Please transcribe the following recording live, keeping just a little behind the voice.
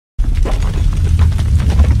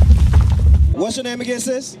What's your name again,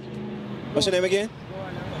 sis? What's your name again?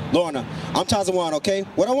 Lorna. I'm Tazawan, okay?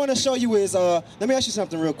 What I want to show you is, let me ask you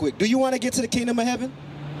something real quick. Do you want to get to the kingdom of heaven?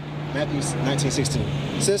 Matthew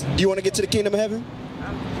 19:16. Sis, do you want to get to the kingdom of heaven?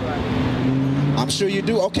 I'm sure you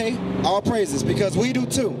do. Okay, all praises, because we do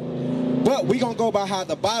too. But we're going to go by how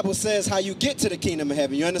the Bible says how you get to the kingdom of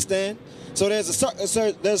heaven. You understand? So there's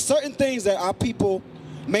certain things that our people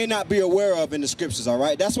may not be aware of in the scriptures, all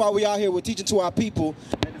right? That's why we out here, we're teaching to our people,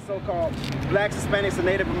 and the so-called blacks, Hispanics, and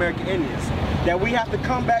Native American Indians, that we have to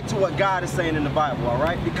come back to what God is saying in the Bible, all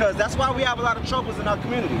right? Because that's why we have a lot of troubles in our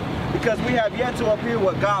community, because we have yet to appear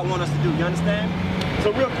what God wants us to do, you understand?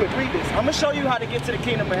 So real quick, read this. I'm going to show you how to get to the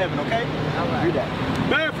kingdom of heaven, okay? All right. Read that.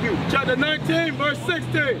 Matthew chapter 19, verse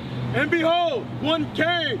 16. And behold, one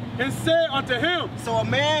came and said unto him. So a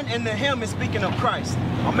man in the hymn is speaking of Christ.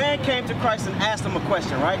 A man came to Christ and asked him a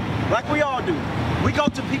question, right? Like we all do. We go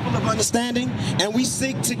to people of understanding and we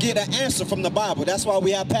seek to get an answer from the Bible. That's why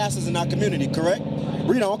we have pastors in our community, correct?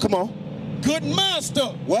 Read on, come on. Good master.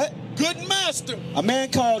 What? Good master. A man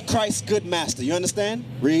called Christ good master. You understand?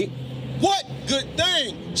 Read. What good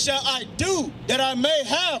thing shall I do that I may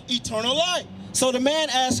have eternal life? So the man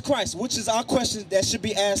asked Christ, which is our question that should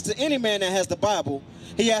be asked to any man that has the Bible.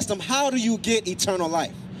 He asked him, how do you get eternal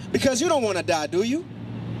life? Because you don't want to die, do you?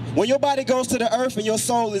 When your body goes to the earth and your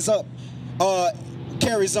soul is up,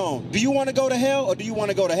 carries on, do you want to go to hell or do you want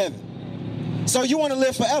to go to heaven? So you want to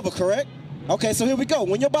live forever, correct? Okay, so here we go.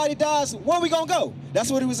 When your body dies, where are we going to go?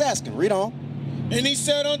 That's what he was asking. Read on. And he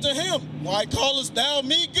said unto him, why callest thou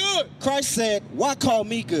me good? Christ said, why call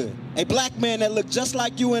me good? A black man that looked just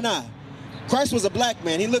like you and I. Christ was a black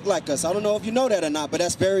man. He looked like us. I don't know if you know that or not, but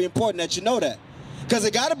that's very important that you know that. Because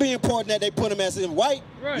it got to be important that they put him as in white.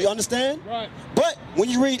 Right. You understand? Right. But when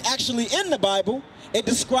you read actually in the Bible, it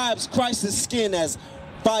describes Christ's skin as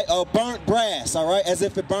burnt brass, all right, as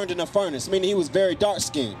if it burned in a furnace, meaning he was very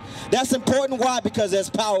dark-skinned. That's important. Why? Because there's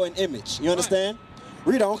power in image. You understand?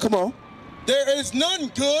 Right. Read on. Come on. There is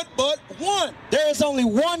none good but one. There is only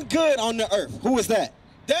one good on the earth. Who is that?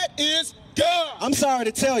 That is God. I'm sorry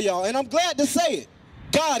to tell y'all, and I'm glad to say it.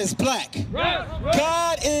 God is black. Right.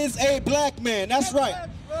 God is a black man. That's right.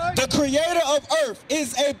 The creator of earth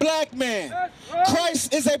is a black man.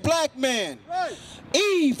 Christ is a black man.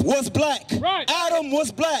 Eve was black. Right. Adam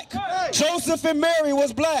was black. Right. Joseph and Mary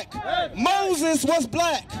was black. Right. Moses was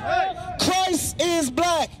black. Right. Christ is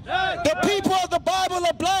black. Right. The people of the Bible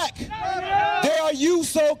are black. Right. They are you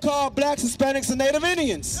so-called blacks, Hispanics, and Native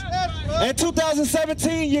Indians. Right. In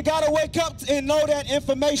 2017, you got to wake up and know that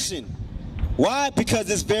information. Why? Because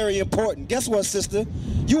it's very important. Guess what, sister?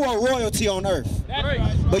 You are royalty on earth.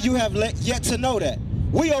 Right. But you have yet to know that.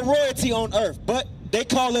 We are royalty on earth, but they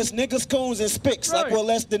call us niggas, coons, and spicks, like we're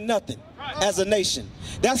less than nothing as a nation.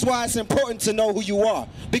 That's why it's important to know who you are,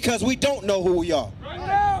 because we don't know who we are.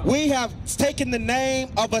 We have taken the name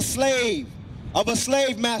of a slave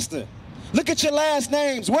master. Look at your last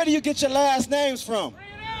names. Where do you get your last names from?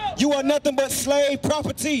 You are nothing but slave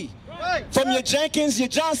property. From your Jenkins, your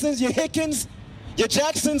Johnsons, your Hickens, your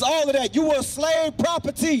Jacksons, all of that. You were slave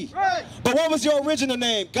property. But what was your original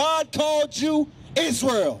name? God called you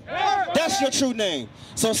Israel. That's your true name.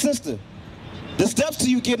 So, sister, the steps to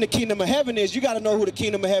you getting the kingdom of heaven is you got to know who the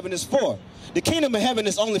kingdom of heaven is for. The kingdom of heaven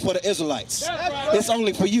is only for the Israelites. It's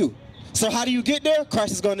only for you. So how do you get there?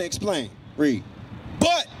 Christ is going to explain. Read.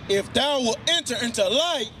 But if thou will enter into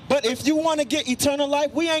light. But if you want to get eternal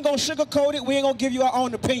life, we ain't going to sugarcoat it. We ain't going to give you our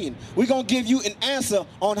own opinion. We're going to give you an answer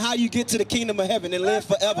on how you get to the kingdom of heaven and live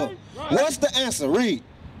forever. What's the answer? Read.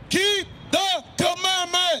 Keep the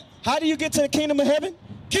commandment. How do you get to the kingdom of heaven?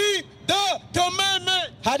 Keep the commandment.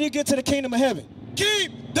 How do you get to the kingdom of heaven?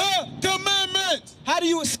 Keep the commandment. How do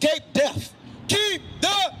you escape death? Keep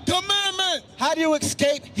the commandment. How do you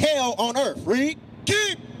escape hell on earth? Read.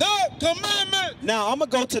 Keep the commandment. Now, I'm going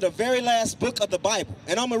to go to the very last book of the Bible,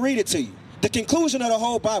 and I'm going to read it to you. The conclusion of the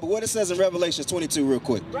whole Bible, what it says in Revelation 22 real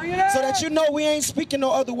quick. So that you know we ain't speaking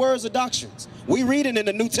no other words or doctrines. We reading in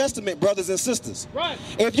the New Testament, brothers and sisters. Right.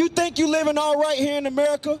 If you think you living all right here in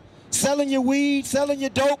America, selling your weed, selling your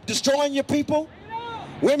dope, destroying your people,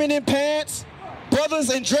 women in pants,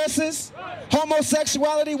 brothers in dresses,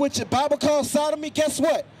 homosexuality, which the Bible calls sodomy, guess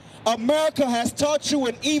what? America has taught you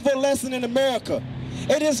an evil lesson in America.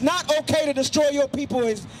 It is not okay to destroy your people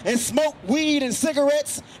and smoke weed and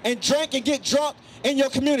cigarettes and drink and get drunk in your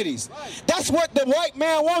communities. That's what the white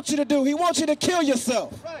man wants you to do. He wants you to kill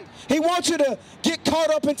yourself. He wants you to get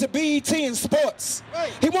caught up into BET and sports.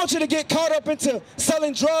 He wants you to get caught up into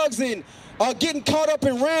selling drugs and getting caught up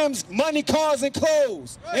in rims, money, cars, and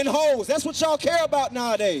clothes and hoes. That's what y'all care about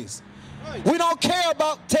nowadays. We don't care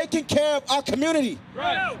about taking care serve our community.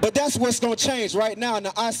 Right. But that's what's going to change right now in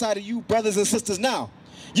the eyesight of you brothers and sisters now.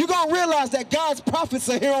 You're going to realize that God's prophets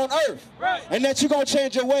are here on earth. Right. And that you're going to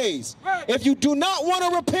change your ways. Right. If you do not want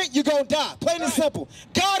to repent, you're going to die. Plain and simple.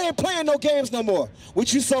 God ain't playing no games no more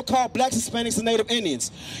with you so-called blacks, Hispanics, and Native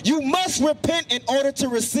Indians. You must repent in order to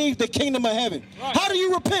receive the kingdom of heaven. Right. How do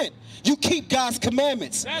you repent? You keep God's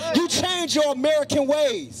commandments. You change your American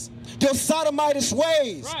ways, your sodomitish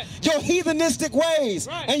ways, right, your heathenistic ways,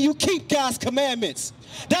 right, and you keep God's commandments.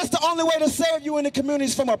 That's the only way to save you in the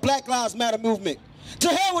communities from a Black Lives Matter movement. To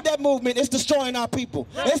hell with that movement. It's destroying our people.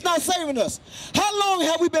 Right. It's not saving us. How long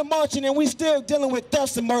have we been marching and we still dealing with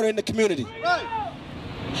theft and murder in the community? Right.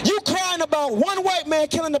 You crying about one white man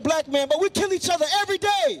killing a black man, but we kill each other every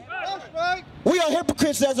day. That's right. We are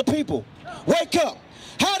hypocrites as a people. Wake up.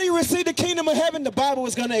 How do you receive the kingdom of heaven? The Bible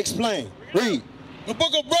is going to explain. Read. The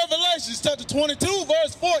book of Revelation, chapter 22,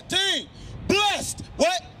 verse 14. Blessed.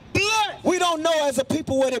 What? Blessed. We don't know as a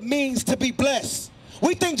people what it means to be blessed.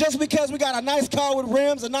 We think just because we got a nice car with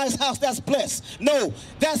rims, a nice house, that's blessed. No,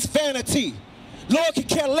 that's vanity. Lord can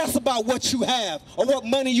care less about what you have or what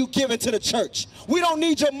money you give into the church. We don't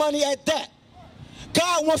need your money at that.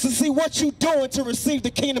 God wants to see what you're doing to receive the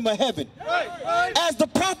kingdom of heaven. Right, right. As the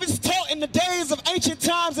prophets taught in the days of ancient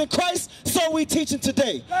times in Christ, so we teaching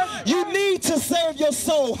today. You need to save your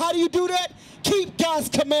soul. How do you do that? Keep God's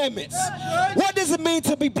commandments. What does it mean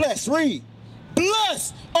to be blessed? Read.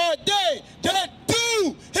 Blessed are they that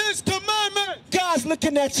do his commandments. God's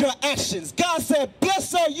looking at your actions. God said,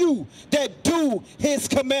 blessed are you that do his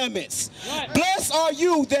commandments. Right. Blessed are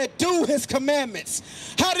you that do his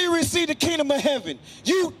commandments. How do you receive the kingdom of heaven?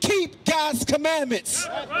 You keep God's commandments.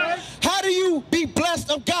 Right. How do you be blessed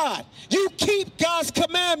of God? You keep God's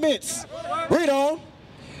commandments. Read on.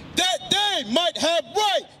 That they might have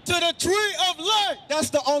right to the tree of life. That's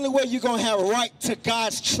the only way you're going to have right to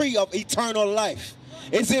God's tree of eternal life,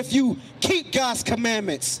 is if you keep God's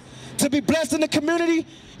commandments. To be blessed in the community,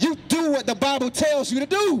 you do what the Bible tells you to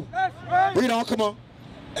do. That's right. Read on, come on.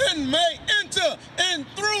 And may enter in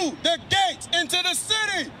through the gates into the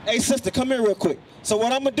city. Hey, sister, come here real quick. So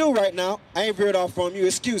what I'm going to do right now, I ain't veered off from you,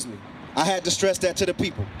 excuse me. I had to stress that to the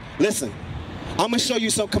people. Listen, I'm going to show you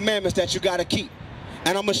some commandments that you got to keep.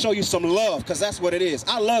 And I'm going to show you some love, because that's what it is.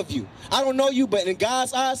 I love you. I don't know you, but in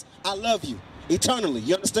God's eyes, I love you eternally.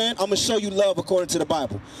 You understand? I'm going to show you love according to the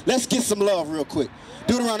Bible. Let's get some love real quick.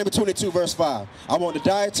 Deuteronomy 22, verse 5. I want the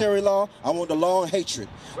dietary law. I want the law of hatred.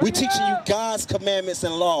 We're teaching you God's commandments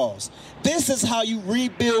and laws. This is how you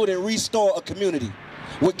rebuild and restore a community,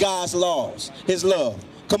 with God's laws, his love.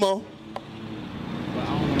 Come on.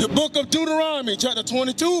 The book of Deuteronomy, chapter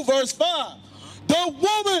 22, verse 5. The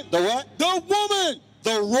woman. The what? The woman.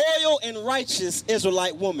 The royal and righteous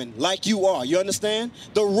Israelite woman, like you are, you understand?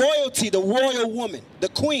 The royalty, the royal woman, the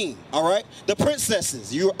queen, all right? The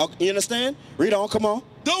princesses, you understand? Read on, come on.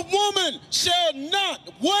 The woman shall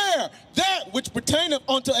not wear that which pertaineth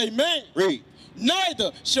unto a man. Read.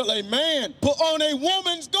 Neither shall a man put on a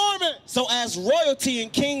woman's garment. So as royalty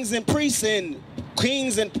and kings and priests and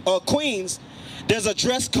kings and queens, there's a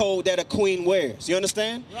dress code that a queen wears. You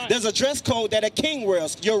understand? Right. There's a dress code that a king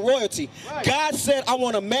wears, your royalty. Right. God said, I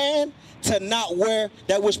want a man to not wear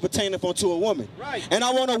that which pertaineth unto a woman. Right. And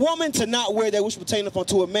I want a woman to not wear that which pertaineth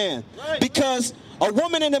unto a man. Right. Because a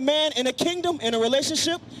woman and a man in a kingdom, in a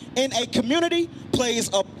relationship, in a community, plays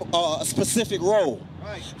a specific role.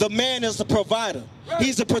 Right. The man is the provider. Right.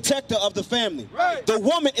 He's the protector of the family. Right. The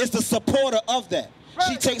woman is the supporter of that.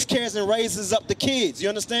 She Right. takes care and raises up the kids, you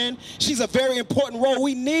understand? She's a very important role.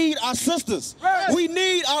 We need our sisters. Right. We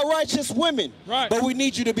need our righteous women. Right. But we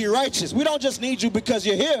need you to be righteous. We don't just need you because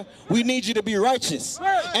you're here. We need you to be righteous.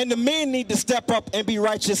 Right. And the men need to step up and be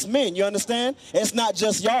righteous men, you understand? It's not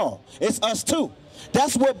just y'all. It's us too.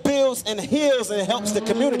 That's what builds and heals and helps the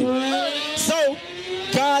community. So,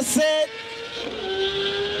 God said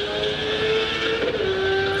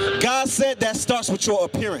that starts with your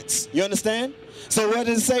appearance. You understand? So what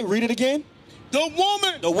does it say? Read it again. The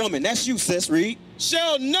woman. The woman. That's you, sis. Read.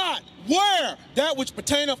 Shall not wear that which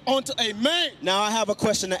pertaineth unto a man. Now I have a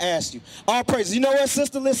question to ask you. All praises. You know what,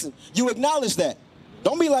 sister? Listen. You acknowledge that.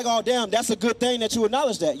 Don't be like, oh, damn, that's a good thing that you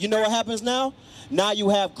acknowledge that. You know what happens now? Now you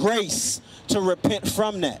have grace to repent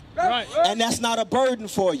from that. Right. And that's not a burden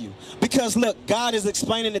for you. Because look, God is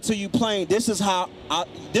explaining it to you plain. This is how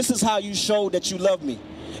you show that you love me.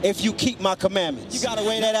 if you keep my commandments. You got to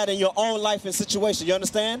weigh that out in your own life and situation, you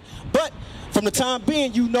understand? But from the time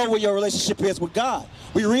being, you know where your relationship is with God.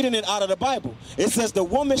 We're reading it out of the Bible. It says, the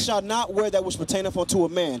woman shall not wear that which pertaineth unto a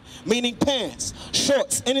man, meaning pants,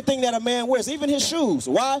 shorts, anything that a man wears, even his shoes.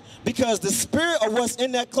 Why? Because the spirit of what's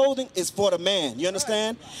in that clothing is for the man. You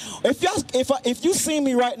understand? If you see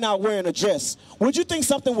me right now wearing a dress, would you think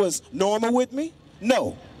something was normal with me?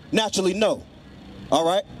 No. Naturally, no. All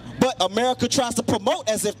right? But America tries to promote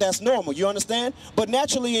as if that's normal. You understand? But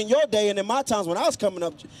naturally in your day and in my times when I was coming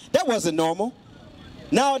up, that wasn't normal.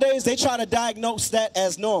 Nowadays, they try to diagnose that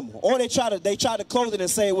as normal. Or they try to clothe it and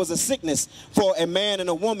say it was a sickness for a man and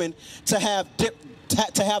a woman to have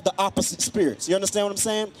the opposite spirits. You understand what I'm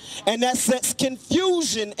saying? And that sets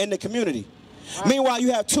confusion in the community. Right. Meanwhile,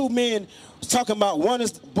 you have two men talking about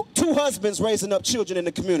two husbands raising up children in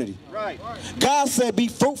the community. Right. God said be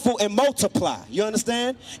fruitful and multiply. You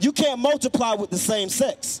understand? You can't multiply with the same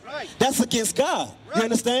sex. Right. That's against God. Right. You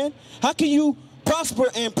understand? How can you prosper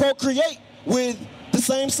and procreate with the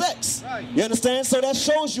same sex? Right. You understand? So that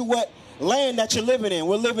shows you what land that you're living in.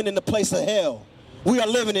 We're living in the place of hell. We are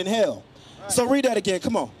living in hell. Right. So read that again.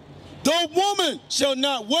 Come on. The woman shall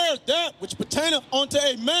not wear that which pertaineth unto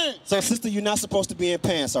a man. So, sister, you're not supposed to be in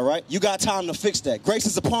pants, all right? You got time to fix that. Grace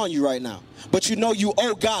is upon you right now. But you know you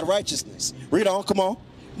owe God righteousness. Read on, come on.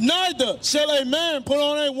 Neither shall a man put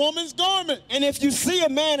on a woman's garment. And if you see a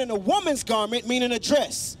man in a woman's garment, meaning a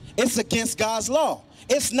dress, it's against God's law.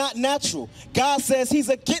 It's not natural. God says he's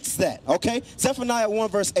against that, okay? Zephaniah 1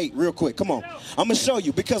 verse 8, real quick. Come on. I'm going to show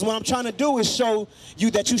you, because what I'm trying to do is show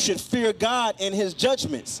you that you should fear God and his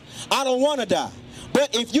judgments. I don't want to die.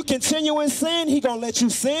 But if you continue in sin, he's going to let you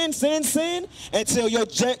sin until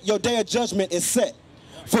your day of judgment is set.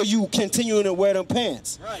 For you continuing to wear them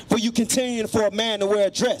pants. Right. For you continuing for a man to wear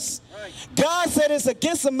a dress. Right. God said it's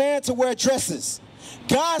against a man to wear dresses.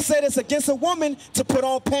 God said it's against a woman to put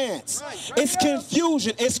on pants. Right. It's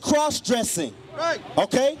confusion. It's cross-dressing. Right.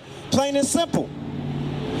 Okay? Plain and simple.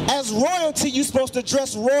 As royalty, you're supposed to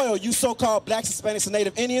dress royal, you so-called blacks, Hispanics, and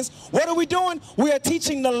Native Indians. What are we doing? We are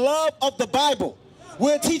teaching the love of the Bible.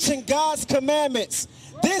 We're teaching God's commandments.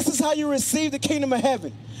 This is how you receive the kingdom of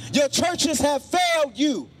heaven. Your churches have failed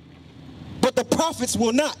you, but the prophets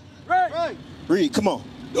will not. Right. Read, come on.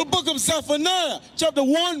 The book of Zephaniah, chapter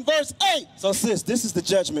 1, verse 8. So, sis, this is the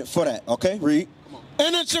judgment for that, okay? Read.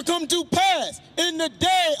 And it shall come to pass in the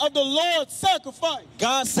day of the Lord's sacrifice.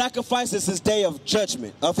 God's sacrifice is his day of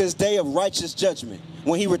judgment, of his day of righteous judgment,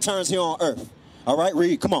 when he returns here on earth. All right,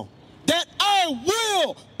 read, come on. That I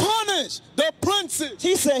will punish the princes.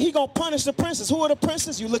 He said he gonna punish the princes. Who are the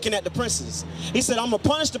princes? You looking at the princes. He said, I'm gonna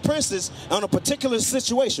punish the princes on a particular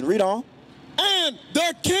situation. Read on. And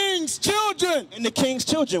the king's children. And the king's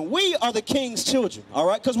children. We are the king's children, all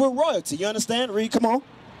right? Because we're royalty, you understand? Read, come on.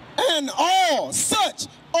 And all such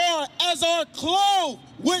are as are clothed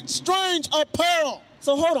with strange apparel.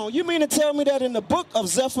 So hold on, you mean to tell me that in the book of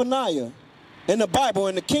Zephaniah, in the Bible,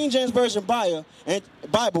 in the King James Version Bible,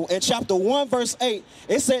 in chapter 1, verse 8,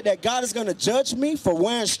 it said that God is going to judge me for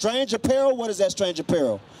wearing strange apparel? What is that strange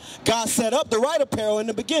apparel? God set up the right apparel in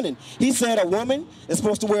the beginning. He said a woman is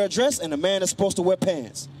supposed to wear a dress and a man is supposed to wear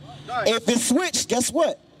pants. Right. If it's switched, guess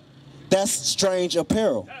what? That's strange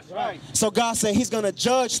apparel. That's right. So God said he's going to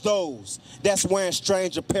judge those that's wearing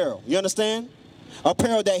strange apparel. You understand?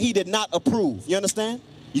 Apparel that he did not approve. You understand?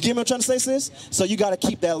 You get me what I'm trying to say, sis? So you got to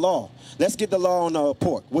keep that law. Let's get the law on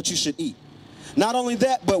pork, what you should eat. Not only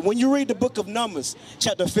that, but when you read the book of Numbers,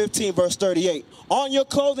 chapter 15, verse 38, on your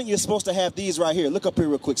clothing, you're supposed to have these right here. Look up here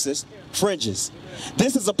real quick, sis. Fringes.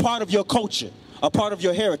 This is a part of your culture, a part of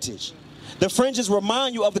your heritage. The fringes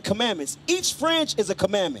remind you of the commandments. Each fringe is a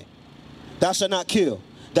commandment. Thou shalt not kill.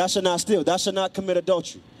 Thou shalt not steal. Thou shalt not commit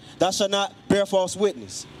adultery. Thou shalt not bear false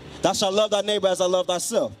witness. Thou shalt love thy neighbor as I love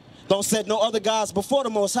thyself. Don't set no other gods before the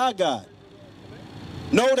Most High God.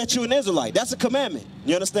 Know that you're an Israelite. That's a commandment.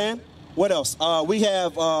 You understand? What else? We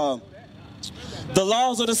have the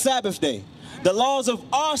laws of the Sabbath day. The laws of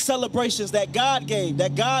our celebrations that God gave,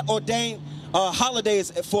 that God ordained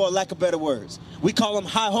holidays, for lack of better words. We call them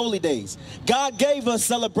high holy days. God gave us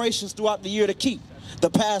celebrations throughout the year to keep. The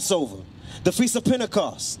Passover, the Feast of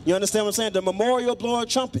Pentecost. You understand what I'm saying? The memorial blowing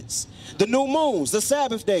trumpets, the new moons, the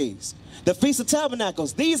Sabbath days, the Feast of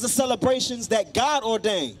Tabernacles. These are celebrations that God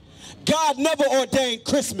ordained. God never ordained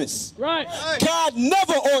Christmas. Right. God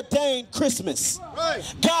never ordained Christmas. Right.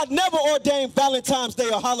 God never ordained Valentine's Day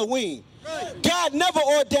or Halloween. Right. God never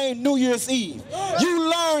ordained New Year's Eve. Right. You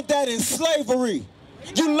learned that in slavery.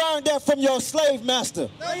 You learned that from your slave master.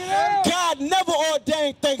 God never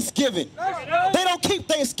ordained Thanksgiving. They don't keep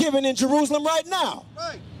Thanksgiving in Jerusalem right now.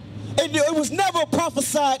 It was never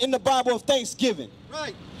prophesied in the Bible of Thanksgiving.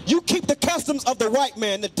 Right. You keep the customs of the white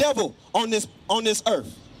man, the devil, on this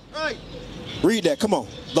earth. Right. Read that, come on.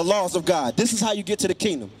 The laws of God. This is how you get to the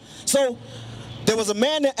kingdom. So, there was a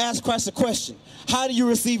man that asked Christ a question. How do you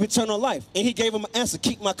receive eternal life? And he gave him an answer,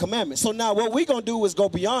 keep my commandments. So now what we're going to do is go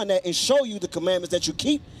beyond that and show you the commandments that you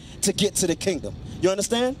keep to get to the kingdom. You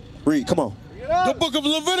understand? Read, come on. The book of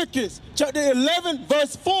Leviticus, chapter 11,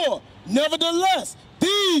 verse 4. Nevertheless,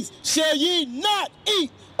 these shall ye not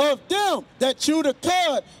eat of them that chew the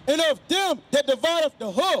cud, and of them that divideth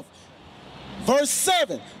the hoof. Verse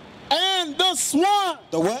 7. And the swine.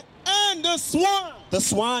 The what? And the swine. The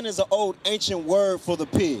swine is an old ancient word for the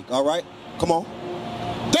pig, all right? Come on.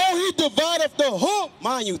 Though he divideth the hoof.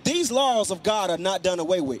 Mind you, these laws of God are not done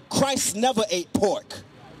away with. Christ never ate pork.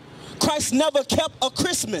 Christ never kept a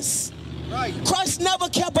Christmas. Right. Christ never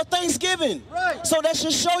kept a Thanksgiving. Right. So that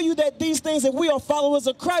should show you that these things, if we are followers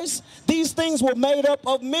of Christ, these things were made up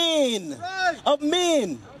of men. Right. Of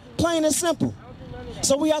men. Plain and simple.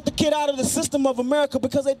 So we have to get out of the system of America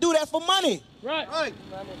because they do that for money. Right. Right.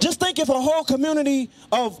 Just think if a whole community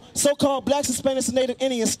of so-called blacks, Hispanics, and Native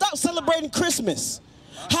Indians stop celebrating Christmas.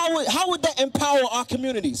 How would that empower our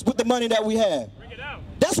communities with the money that we have? Bring it out.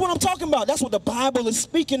 That's what I'm talking about. That's what the Bible is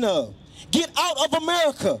speaking of. Get out of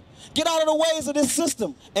America. Get out of the ways of this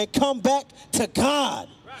system and come back to God.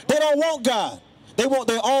 They don't want God. They want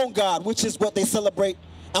their own God, which is what they celebrate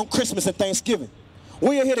on Christmas and Thanksgiving.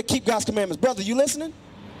 We are here to keep God's commandments. Brother, you listening?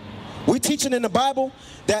 We're teaching in the Bible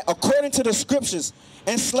that according to the scriptures,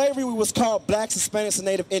 in slavery we was called blacks, Hispanics, and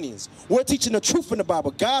Native Indians. We're teaching the truth in the Bible.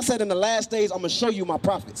 God said in the last days, I'm going to show you my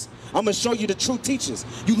prophets. I'm going to show you the true teachers.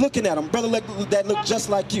 You looking at them, brother, that look just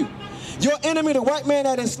like you. Your enemy, the white man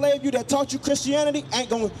that enslaved you, that taught you Christianity, ain't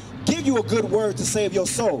going to give you a good word to save your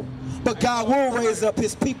soul. But God will raise up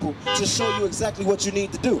his people to show you exactly what you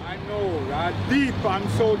need to do. I know. I'm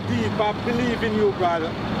so deep. I believe in you,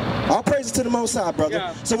 brother. All praises to the Most High, brother.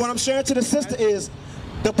 Yeah. So what I'm sharing to the sister is,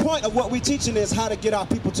 the point of what we're teaching is how to get our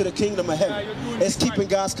people to the kingdom of heaven. It's keeping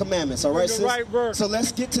God's commandments, all right, sis? So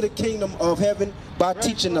let's get to the kingdom of heaven by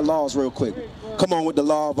teaching the laws real quick. Come on with the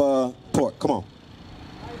law of pork. Come on.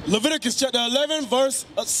 Leviticus chapter 11, verse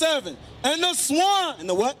 7. And the swine. And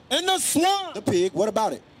the what? And the swine. The pig. What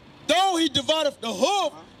about it? Though he divideth the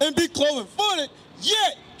hoof and be cloven footed,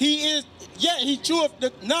 yet he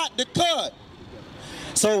cheweth not the cud.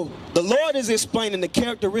 So the Lord is explaining the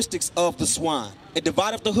characteristics of the swine. It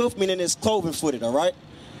divideth the hoof, meaning it's cloven footed, all right?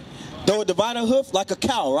 Though it divideth the hoof like a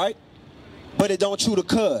cow, right? But it don't chew the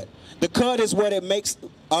cud. The cud is what it makes,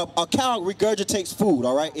 a cow regurgitates food,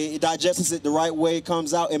 all right? It digests it the right way, it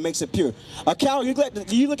comes out, it makes it pure. A cow, you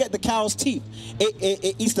look at the cow's teeth,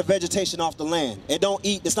 it eats the vegetation off the land. It don't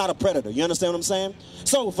eat, it's not a predator, you understand what I'm saying?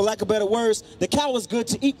 So, for lack of better words, the cow is good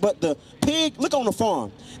to eat, but the pig, look on the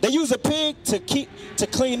farm. They use a pig to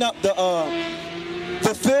clean up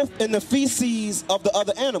the filth and the feces of the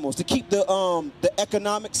other animals, to keep the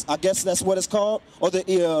economics, I guess that's what it's called, or the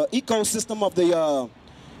ecosystem of the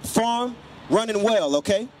farm running well,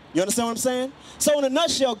 okay? You understand what I'm saying? So in a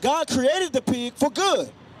nutshell, God created the pig for good,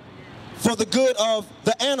 for the good of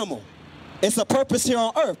the animal. It's a purpose here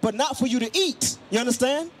on earth, but not for you to eat. You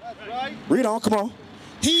understand? That's right. Read on, come on.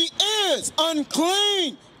 He is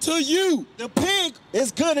unclean to you. The pig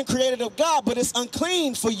is good and created of God, but it's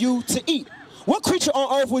unclean for you to eat. What creature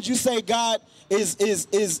on earth would you say God is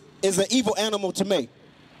an evil animal to make?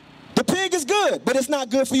 The pig is good, but it's not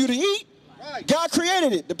good for you to eat. Right. God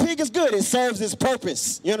created it. The pig is good. It serves its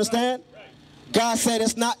purpose. You understand? God said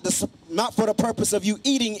it's not for the purpose of you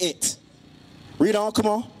eating it. Read on, come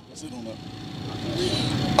on.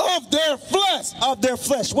 Of their flesh. Of their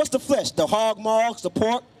flesh. What's the flesh? The hog maws, the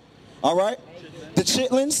pork, all right? The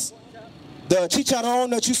chitlins, the chicharron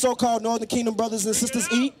that you so-called Northern Kingdom brothers and sisters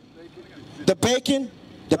eat, the bacon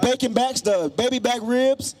backs, the baby back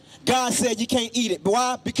ribs. God said you can't eat it.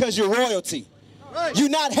 Why? Because you're royalty. Right. You're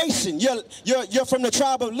not Haitian. You're from the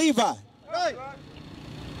tribe of Levi. Right.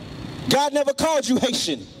 God never called you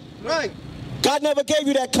Haitian. Right. God never gave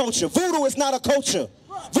you that culture. Voodoo is not a culture.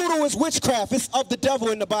 Voodoo is witchcraft. It's of the devil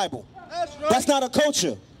in the Bible. That's right. That's not a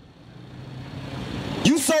culture.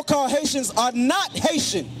 You so-called Haitians are not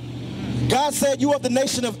Haitian. God said you are the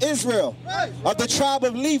nation of Israel, Right. of the tribe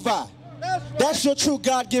of Levi. That's right. That's your true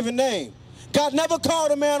God-given name. God never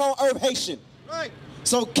called a man on earth Haitian. Right.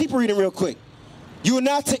 So keep reading real quick. You are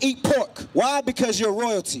not to eat pork. Why? Because you're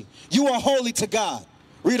royalty. You are holy to God.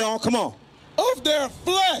 Read on, come on. Of their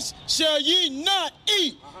flesh shall ye not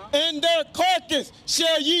eat, and their carcass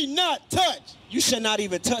shall ye not touch. You should not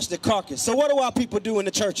even touch the carcass. So what do our people do in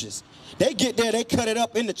the churches? They get there, they cut it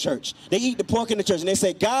up in the church. They eat the pork in the church, and they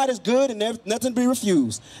say God is good and there's nothing to be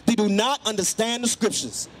refused. They do not understand the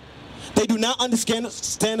scriptures. They do not understand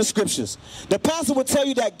the scriptures. The pastor will tell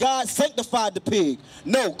you that God sanctified the pig.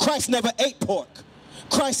 No, Christ never ate pork.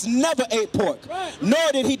 Christ never ate pork,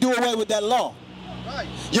 nor did he do away with that law.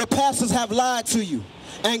 Your pastors have lied to you,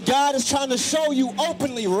 and God is trying to show you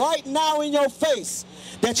openly right now in your face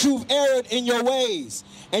that you've erred in your ways,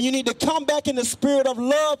 and you need to come back in the spirit of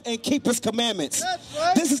love and keep his commandments.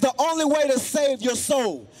 This is the only way to save your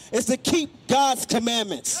soul, is to keep God's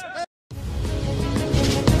commandments.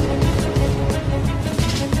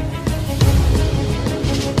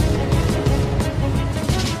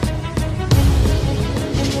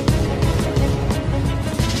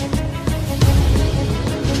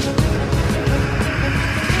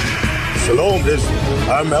 Shalom, Israel.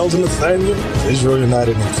 I'm Elder Nathaniel, Israel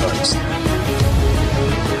United in Christ.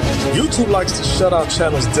 YouTube likes to shut our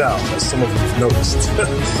channels down, as some of you have noticed,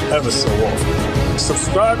 ever so often.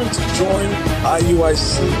 Subscribing to join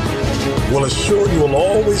IUIC will assure you will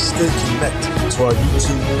always stay connected to our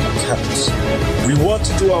YouTube accounts. We want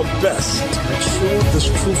to do our best to make sure this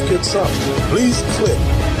truth gets out. Please click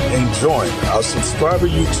and join our subscriber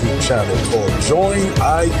YouTube channel called Join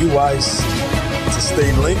IUIC to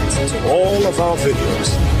stay linked to all of our videos.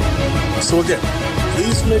 So again,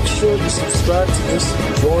 please make sure you subscribe to this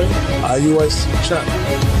Join IUIC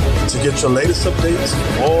channel to get your latest updates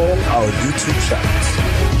on all our YouTube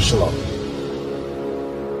channels. Shalom.